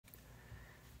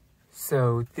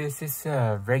So this is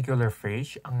a regular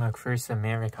fridge on a First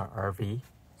America RV.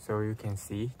 So you can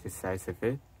see the size of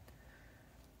it.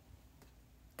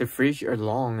 The fridge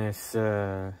alone is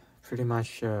pretty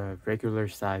much a regular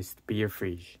sized beer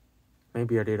fridge.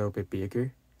 Maybe a little bit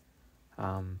bigger.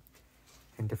 And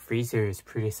the freezer is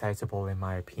pretty sizable in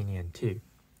my opinion too.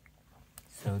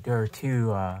 So there are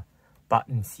two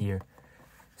buttons here.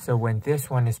 So when this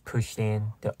one is pushed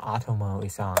in, the auto mode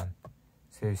is on.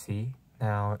 So you see,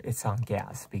 now it's on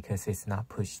gas because it's not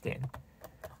pushed in.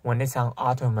 When it's on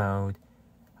auto mode,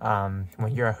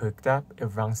 when you're hooked up, it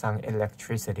runs on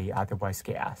electricity, otherwise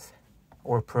gas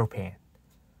or propane.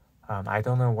 I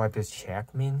don't know what this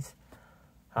check means.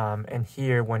 And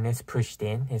here, when it's pushed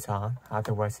in, it's on,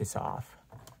 otherwise it's off.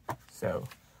 So,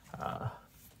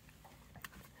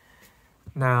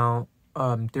 now,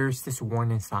 there's this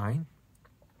warning sign.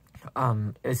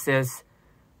 It says,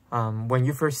 when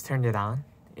you first turn it on,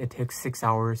 it takes 6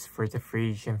 hours for the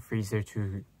fridge and freezer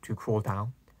to cool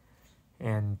down.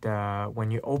 And when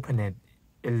you open it,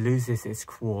 it loses its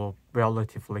cool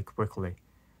relatively quickly.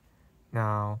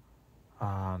 Now,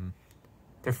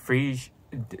 the fridge,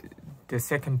 the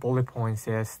second bullet point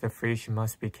says the fridge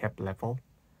must be kept level.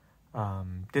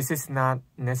 This is not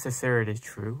necessarily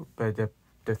true, but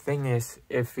the thing is,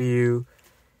 if you're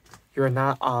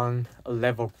not on a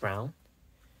level ground,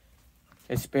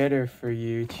 it's better for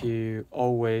you to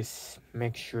always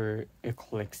make sure it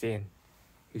clicks in.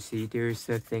 You see, there's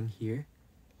a thing here,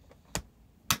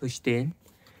 pushed in.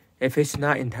 If it's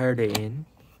not entirely in,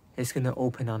 it's gonna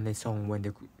open on its own when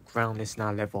the ground is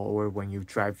not level or when you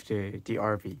drive the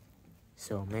RV.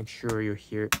 So make sure you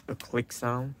hear a click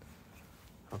sound.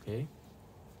 Okay,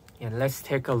 and let's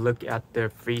take a look at the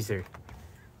freezer.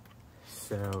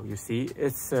 So you see,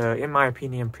 it's in my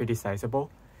opinion pretty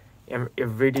sizable. And it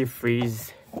really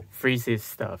freezes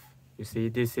stuff. You see,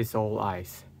 this is all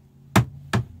ice.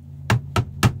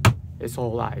 It's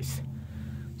all ice.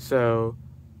 So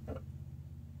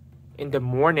in the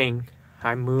morning,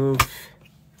 I move,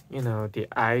 the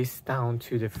ice down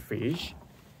to the fridge.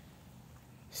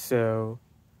 So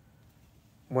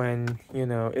when,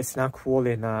 it's not cool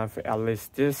enough, at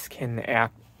least this can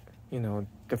act,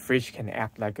 the fridge can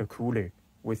act like a cooler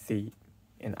with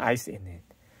an ice in it.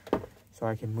 So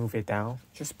I can move it down,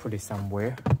 just put it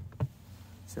somewhere.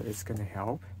 So it's gonna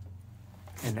help.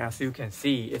 And as you can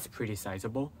see, it's pretty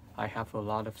sizable. I have a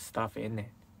lot of stuff in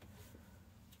it.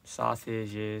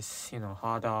 Sausages,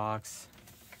 hot dogs,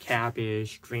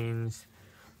 cabbage, greens,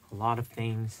 a lot of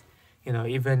things.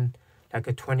 Even like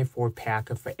a 24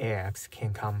 pack of eggs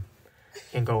can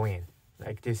go in.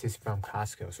 Like this is from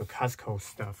Costco, so Costco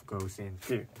stuff goes in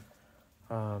too.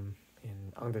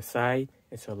 And on the side,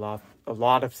 it's a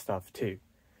lot of stuff too.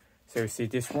 So you see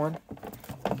this one,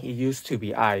 it used to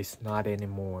be ice, not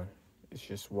anymore. It's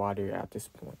just water at this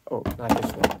point. Oh, not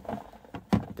this one.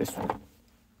 This one.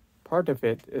 Part of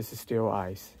it is still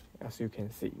ice, as you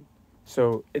can see.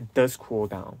 So it does cool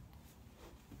down.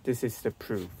 This is the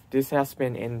proof. This has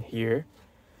been in here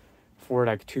for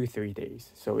like 2-3 days.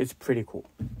 So it's pretty cool.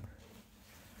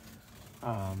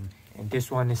 And this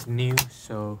one is new.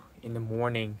 So in the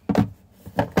morning,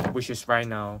 which is right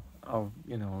now, I'll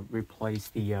replace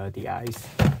the ice.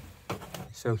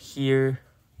 So here,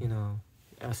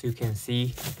 as you can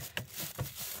see,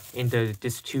 in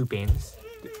these two bins,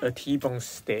 a T-bone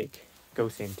steak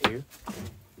goes into.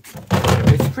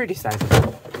 It's pretty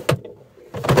sizable.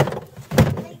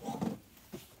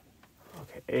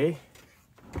 Okay.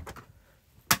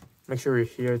 Make sure you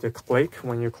hear the click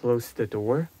when you close the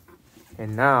door.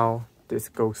 And now this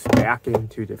goes back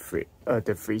into the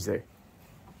freezer.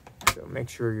 So make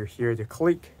sure you hear the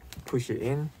click, push it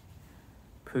in,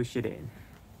 push it in.